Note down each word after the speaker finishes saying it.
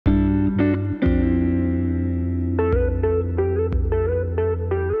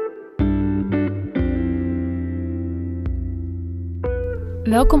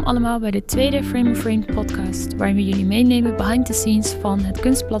Welkom allemaal bij de tweede Frame Framed podcast, waarin we jullie meenemen behind the scenes van het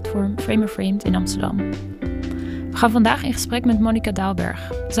kunstplatform Frame Framed in Amsterdam. We gaan vandaag in gesprek met Monika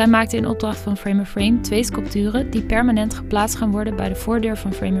Dahlberg. Zij maakte in opdracht van Frame Framed 2 sculpturen die permanent geplaatst gaan worden bij de voordeur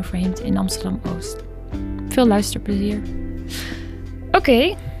van Frame Framed in Amsterdam-Oost. Veel luisterplezier.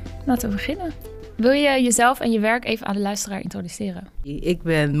 Oké, laten we beginnen. Wil je jezelf en je werk even aan de luisteraar introduceren? Ik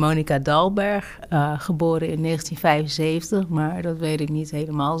ben Monika Dahlberg, geboren in 1975, maar dat weet ik niet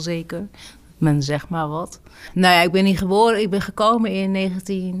helemaal zeker. Men zegt maar wat. Nou ja, ik ben hier geboren. Ik ben gekomen in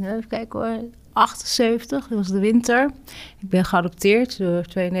 1978, dat was de winter. Ik ben geadopteerd door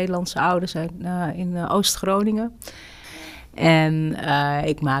 2 Nederlandse ouders in Oost-Groningen. En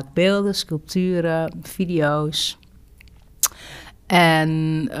ik maak beelden, sculpturen, video's.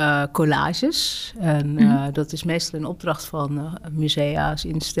 En collages. En dat is meestal in opdracht van musea's,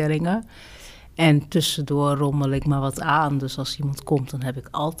 instellingen. En tussendoor rommel ik maar wat aan. Dus als iemand komt, dan heb ik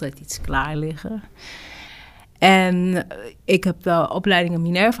altijd iets klaar liggen. En ik heb de opleiding in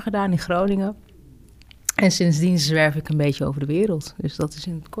Minerva gedaan in Groningen. En sindsdien zwerf ik een beetje over de wereld. Dus dat is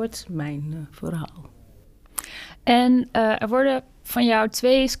in het kort mijn verhaal. En er worden van jou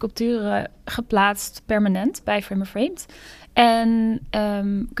 2 sculpturen geplaatst permanent bij Frame Framed. En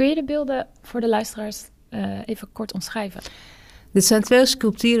kun je de beelden voor de luisteraars even kort omschrijven? Dit zijn 2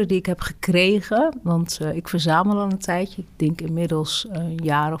 sculpturen die ik heb gekregen, want ik verzamel al een tijdje. Ik denk inmiddels een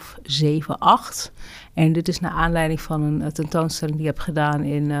jaar of 7, 8. En dit is naar aanleiding van een tentoonstelling die ik heb gedaan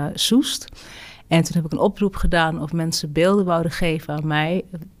in Soest. En toen heb ik een oproep gedaan of mensen beelden wouden geven aan mij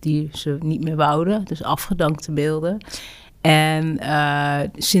die ze niet meer wouden, dus afgedankte beelden. En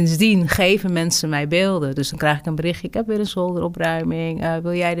sindsdien geven mensen mij beelden. Dus dan krijg ik een berichtje. Ik heb weer een zolderopruiming.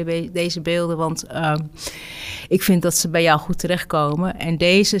 Wil jij deze beelden? Want ik vind dat ze bij jou goed terechtkomen. En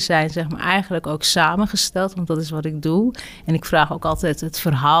deze zijn zeg maar eigenlijk ook samengesteld. Want dat is wat ik doe. En ik vraag ook altijd het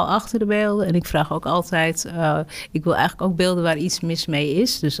verhaal achter de beelden. En ik vraag ook altijd... ik wil eigenlijk ook beelden waar iets mis mee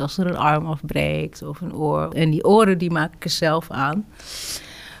is. Dus als er een arm afbreekt of een oor. En die oren die maak ik er zelf aan.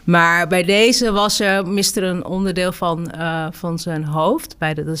 Maar bij deze miste er een onderdeel van zijn hoofd,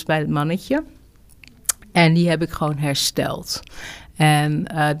 dat is bij het mannetje. En die heb ik gewoon hersteld. En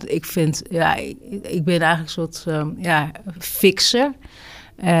ik vind, ik ben eigenlijk een soort fixer.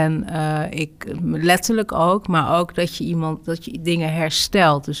 En ik letterlijk ook, maar ook dat je dingen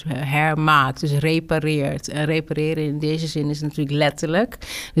herstelt, dus hermaakt, dus repareert. En repareren in deze zin is natuurlijk letterlijk.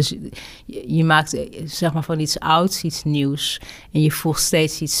 Dus je maakt zeg maar van iets ouds iets nieuws en je voegt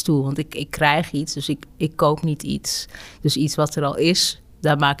steeds iets toe. Want ik krijg iets, dus ik koop niet iets. Dus iets wat er al is,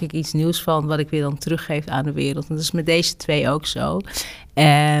 daar maak ik iets nieuws van, wat ik weer dan teruggeef aan de wereld. En dat is met deze 2 ook zo.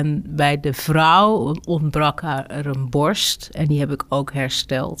 En bij de vrouw ontbrak er een borst en die heb ik ook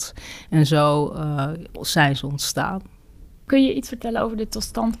hersteld. En zo zijn ze ontstaan. Kun je iets vertellen over de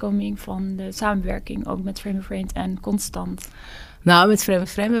totstandkoming van de samenwerking, ook met Frame Framed en Constant? Nou, met Frame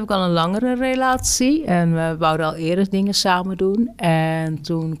Framed heb ik al een langere relatie. En we wouden al eerder dingen samen doen. En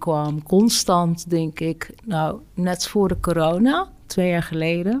toen kwam Constant, denk ik, net voor de corona, 2 jaar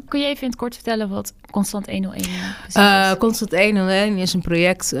geleden. Kun je even in het kort vertellen wat Constant 101 is? Constant 101 is een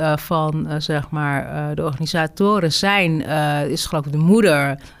project van, de organisatoren is geloof ik de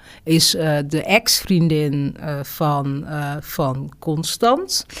moeder... is de ex-vriendin van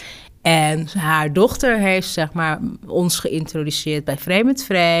Constant. En haar dochter heeft zeg maar ons geïntroduceerd bij Frame.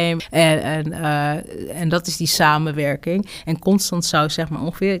 En dat is die samenwerking. En Constant zou zeg maar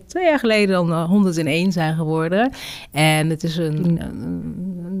ongeveer 2 jaar geleden dan 101 zijn geworden. En het is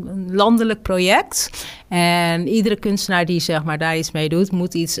een landelijk project. En iedere kunstenaar die zeg maar daar iets mee doet,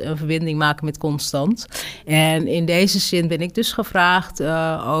 moet een verbinding maken met Constant. En in deze zin ben ik dus gevraagd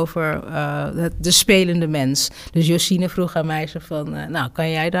over de spelende mens. Dus Josine vroeg aan mij zo van, kan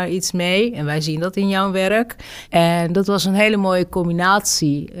jij daar iets mee? En wij zien dat in jouw werk. En dat was een hele mooie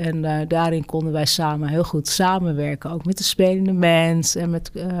combinatie. En daarin konden wij samen heel goed samenwerken. Ook met de spelende mens en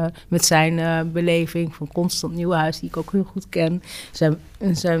met zijn beleving van Constant Nieuwenhuis, die ik ook heel goed ken.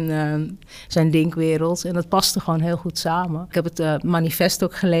 Zijn denkwereld. En dat paste gewoon heel goed samen. Ik heb het manifest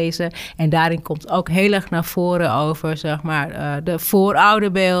ook gelezen. En daarin komt ook heel erg naar voren over zeg maar, de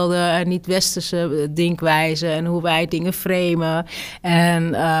voorouderbeelden en niet-westerse denkwijzen en hoe wij dingen framen.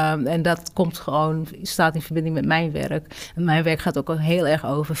 En dat staat in verbinding met mijn werk. En mijn werk gaat ook al heel erg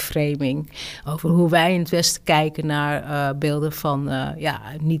over framing. Over hoe wij in het Westen kijken naar beelden van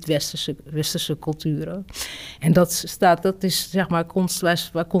niet-westerse culturen. En dat is zeg maar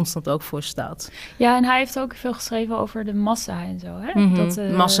waar Constant ook voor staat. Ja, en hij heeft ook veel geschreven over de massa en zo. Hè?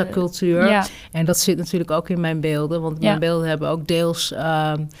 Mm-hmm. Massacultuur. Ja. En dat zit natuurlijk ook in mijn beelden. Want mijn beelden hebben ook deels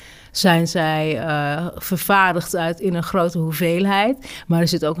zijn zij vervaardigd in een grote hoeveelheid. Maar er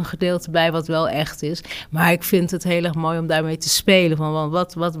zit ook een gedeelte bij wat wel echt is. Maar ik vind het heel erg mooi om daarmee te spelen. Van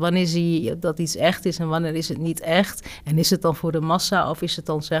wanneer zie je dat iets echt is en wanneer is het niet echt? En is het dan voor de massa of is het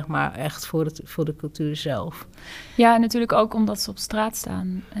dan zeg maar echt voor de cultuur zelf? Ja, natuurlijk ook omdat ze op straat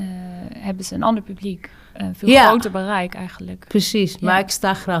staan, hebben ze een ander publiek. Veel groter bereik eigenlijk. Precies, maar ik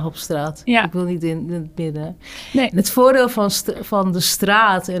sta graag op straat. Ja. Ik wil niet in het midden. Nee. En het voordeel van de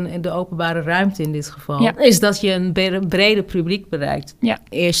straat en de openbare ruimte in dit geval... is dat je een breder publiek bereikt. Ja.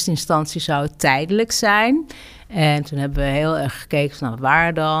 In eerste instantie zou het tijdelijk zijn... En toen hebben we heel erg gekeken van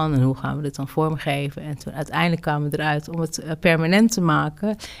waar dan en hoe gaan we dit dan vormgeven. En toen uiteindelijk kwamen we eruit om het permanent te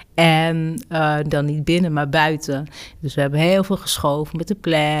maken. En dan niet binnen, maar buiten. Dus we hebben heel veel geschoven met de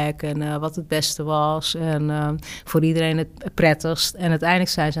plek en wat het beste was. En voor iedereen het prettigst. En uiteindelijk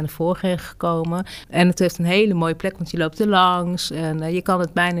zijn ze aan de voorgevel gekomen. En het heeft een hele mooie plek, want je loopt er langs. En je kan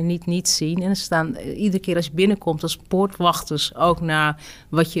het bijna niet zien. En er staan iedere keer als je binnenkomt als poortwachters ook naar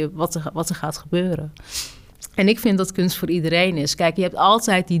wat er gaat gebeuren. En ik vind dat kunst voor iedereen is. Kijk, je hebt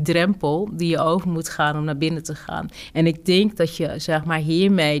altijd die drempel die je over moet gaan om naar binnen te gaan. En ik denk dat je zeg maar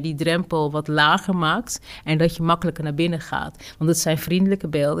hiermee die drempel wat lager maakt en dat je makkelijker naar binnen gaat. Want het zijn vriendelijke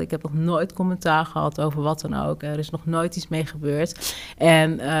beelden. Ik heb nog nooit commentaar gehad over wat dan ook. Er is nog nooit iets mee gebeurd.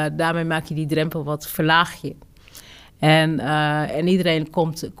 En daarmee maak je die drempel wat verlaag je. En iedereen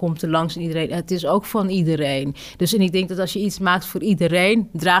komt er langs en iedereen. Het is ook van iedereen. Dus en ik denk dat als je iets maakt voor iedereen,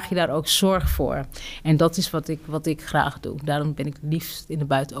 draag je daar ook zorg voor. En dat is wat ik graag doe. Daarom ben ik liefst in de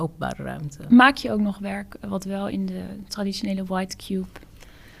buiten-openbare ruimte. Maak je ook nog werk wat wel in de traditionele white cube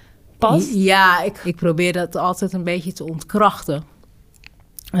past? Ja, ik probeer dat altijd een beetje te ontkrachten.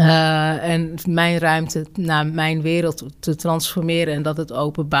 En mijn ruimte naar mijn wereld te transformeren en dat het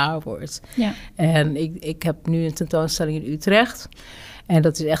openbaar wordt. Ja. En ik heb nu een tentoonstelling in Utrecht. En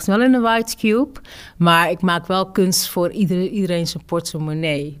dat is echt wel in een white cube. Maar ik maak wel kunst voor iedereen zijn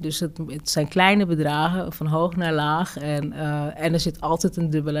portemonnee. Dus het zijn kleine bedragen, van hoog naar laag. En er zit altijd een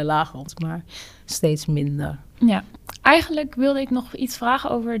dubbele laag op, maar steeds minder. Ja, eigenlijk wilde ik nog iets vragen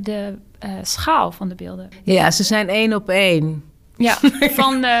over de schaal van de beelden. Ja, ze zijn 1 op 1. Ja,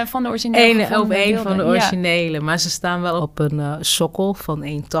 van de originele. 1 op 1 van de originele. Ja. Maar ze staan wel op een sokkel van 1,80.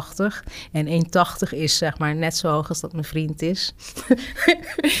 En 1,80 is zeg maar net zo hoog als dat mijn vriend is.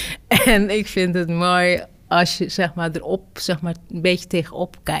 En ik vind het mooi als je zeg maar erop zeg maar een beetje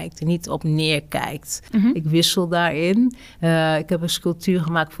tegenop kijkt en niet op neer kijkt. Mm-hmm. Ik wissel daarin. Ik heb een sculptuur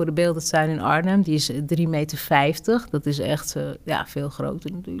gemaakt voor de Beeldentuin in Arnhem. Die is 3,50 meter. Dat is echt veel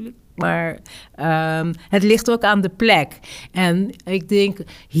groter natuurlijk. Maar het ligt ook aan de plek. En ik denk,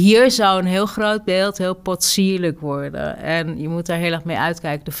 hier zou een heel groot beeld heel potsierlijk worden. En je moet daar heel erg mee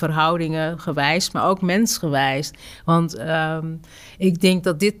uitkijken, de verhoudingen gewijs, maar ook mensgewijs. Want ik denk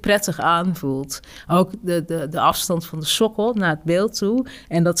dat dit prettig aanvoelt. Ook de afstand van de sokkel naar het beeld toe.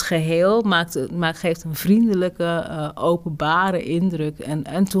 En dat geheel geeft een vriendelijke, openbare indruk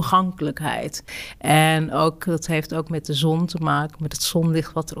en toegankelijkheid. En ook, dat heeft ook met de zon te maken, met het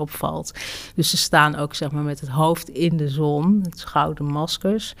zonlicht wat erop valt. Dus ze staan ook zeg maar met het hoofd in de zon, het gouden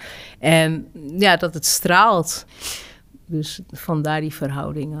maskers. En ja, dat het straalt. Dus vandaar die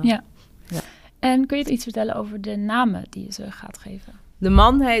verhoudingen. Ja. En kun je iets vertellen over de namen die je ze gaat geven? De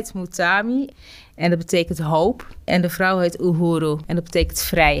man heet Mutami en dat betekent hoop. En de vrouw heet Uhuru en dat betekent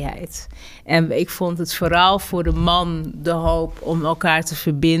vrijheid. En ik vond het vooral voor de man de hoop om elkaar te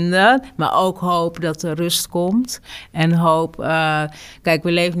verbinden. Maar ook hoop dat er rust komt. En hoop, kijk,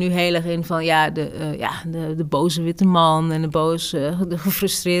 we leven nu heel erg in van de boze witte man en de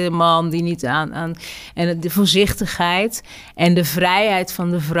gefrustreerde man die niet aan. En de voorzichtigheid en de vrijheid van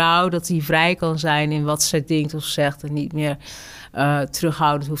de vrouw, dat die vrij kan zijn in wat zij denkt of zegt en niet meer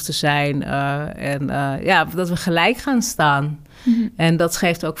terughoudend hoeft te zijn. Dat we gelijk gaan staan. Mm-hmm. En dat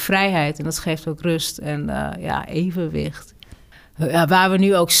geeft ook vrijheid en dat geeft ook rust en evenwicht. Waar we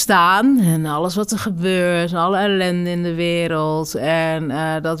nu ook staan en alles wat er gebeurt, alle ellende in de wereld. En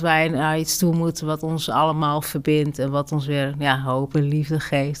dat wij naar iets toe moeten wat ons allemaal verbindt en wat ons weer hoop en liefde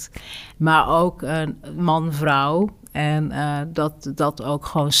geeft. Maar ook man-vrouw. En dat ook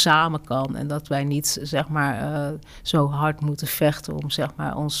gewoon samen kan. En dat wij niet zeg maar zo hard moeten vechten om zeg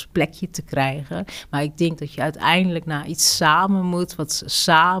maar ons plekje te krijgen. Maar ik denk dat je uiteindelijk naar iets samen moet. Wat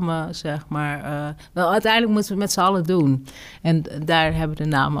samen zeg maar. Uiteindelijk moeten we het met z'n allen doen. En daar hebben de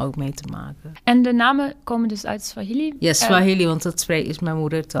namen ook mee te maken. En de namen komen dus uit Swahili? Ja, Swahili, want dat is mijn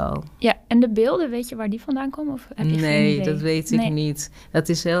moedertaal. Ja, en de beelden, weet je waar die vandaan komen? Of heb je geen idee? Dat weet ik niet. Dat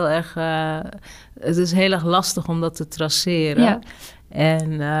is heel erg. Het is heel erg lastig om dat te traceren. Ja.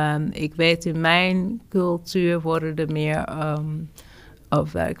 En ik weet in mijn cultuur worden er meer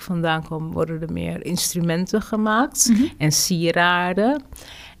of waar ik vandaan kom, worden er meer instrumenten gemaakt en sieraden.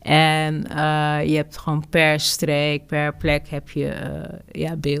 En je hebt gewoon per streek, per plek heb je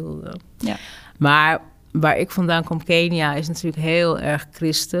beelden. Ja. Maar waar ik vandaan kom, Kenia, is natuurlijk heel erg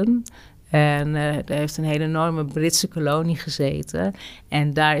christen. En er heeft een hele enorme Britse kolonie gezeten.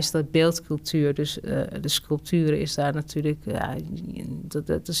 En daar is dat beeldcultuur, dus de sculpturen is daar natuurlijk,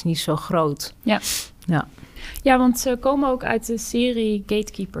 dat is niet zo groot. Ja, want ze komen ook uit de serie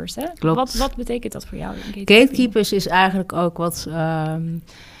Gatekeepers, hè? Klopt. Wat betekent dat voor jou? Gatekeepers is eigenlijk ook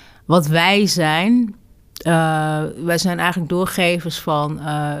wat wij zijn. Wij zijn eigenlijk doorgevers van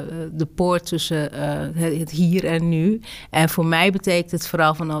de poort tussen het hier en nu. En voor mij betekent het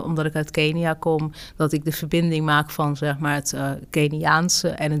vooral, omdat ik uit Kenia kom, dat ik de verbinding maak van zeg maar het Keniaanse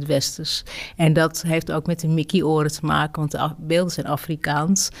en het Westers. En dat heeft ook met de Mickey-oren te maken, want de beelden zijn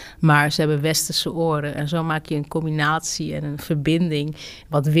Afrikaans, maar ze hebben Westerse oren. En zo maak je een combinatie en een verbinding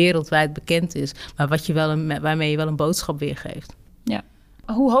wat wereldwijd bekend is, maar waarmee je wel een boodschap weergeeft. Ja.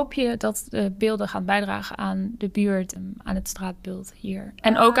 Hoe hoop je dat de beelden gaan bijdragen aan de buurt, aan het straatbeeld hier?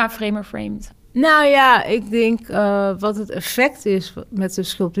 En ook aan Framer Framed? Nou ja, ik denk wat het effect is met de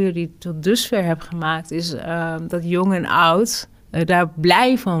sculptuur die ik tot dusver heb gemaakt, is dat jong en oud daar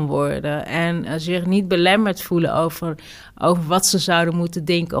blij van worden. En zich niet belemmerd voelen over wat ze zouden moeten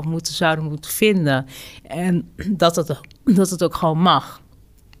denken of zouden moeten vinden. En dat het ook gewoon mag.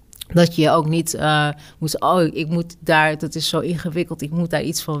 Dat je ook niet ik moet daar, dat is zo ingewikkeld, ik moet daar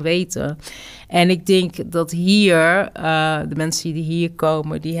iets van weten. En ik denk dat hier, de mensen die hier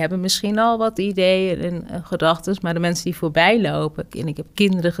komen, die hebben misschien al wat ideeën en gedachten. Maar de mensen die voorbij lopen, en ik heb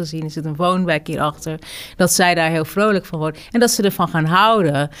kinderen gezien, er zit een woonwijk hierachter, dat zij daar heel vrolijk van worden. En dat ze ervan gaan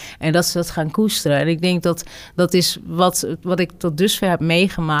houden en dat ze dat gaan koesteren. En ik denk dat is wat ik tot dusver heb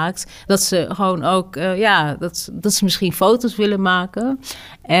meegemaakt. Dat ze gewoon ook, dat ze misschien foto's willen maken.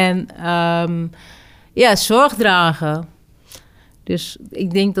 En zorg dragen. Dus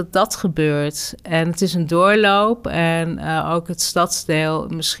ik denk dat dat gebeurt. En het is een doorloop. En ook het stadsdeel,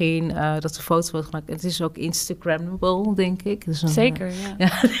 misschien dat de foto wordt gemaakt. Het is ook Instagrammable, denk ik. Dus zeker, ja.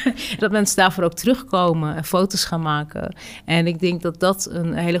 Dat mensen daarvoor ook terugkomen en foto's gaan maken. En ik denk dat dat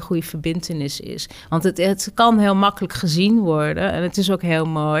een hele goede verbintenis is. Want het kan heel makkelijk gezien worden. En het is ook heel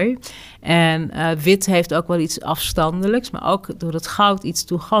mooi. En wit heeft ook wel iets afstandelijks, maar ook door het goud iets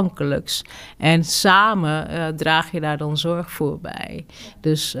toegankelijks. En samen draag je daar dan zorg voor bij.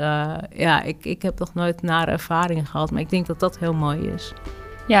 Dus ik heb nog nooit nare ervaringen gehad, maar ik denk dat dat heel mooi is.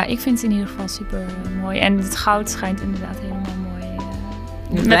 Ja, ik vind het in ieder geval super mooi. En het goud schijnt inderdaad helemaal mooi.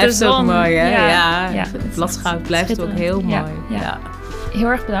 Het blijft ook mooi, hè? Ja, het bladgoud blijft ook heel mooi. Ja. Heel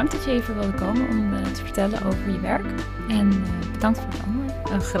erg bedankt dat je even wilde komen om te vertellen over je werk. En bedankt voor het antwoord.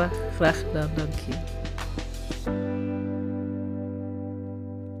 Graag gedaan, dank je.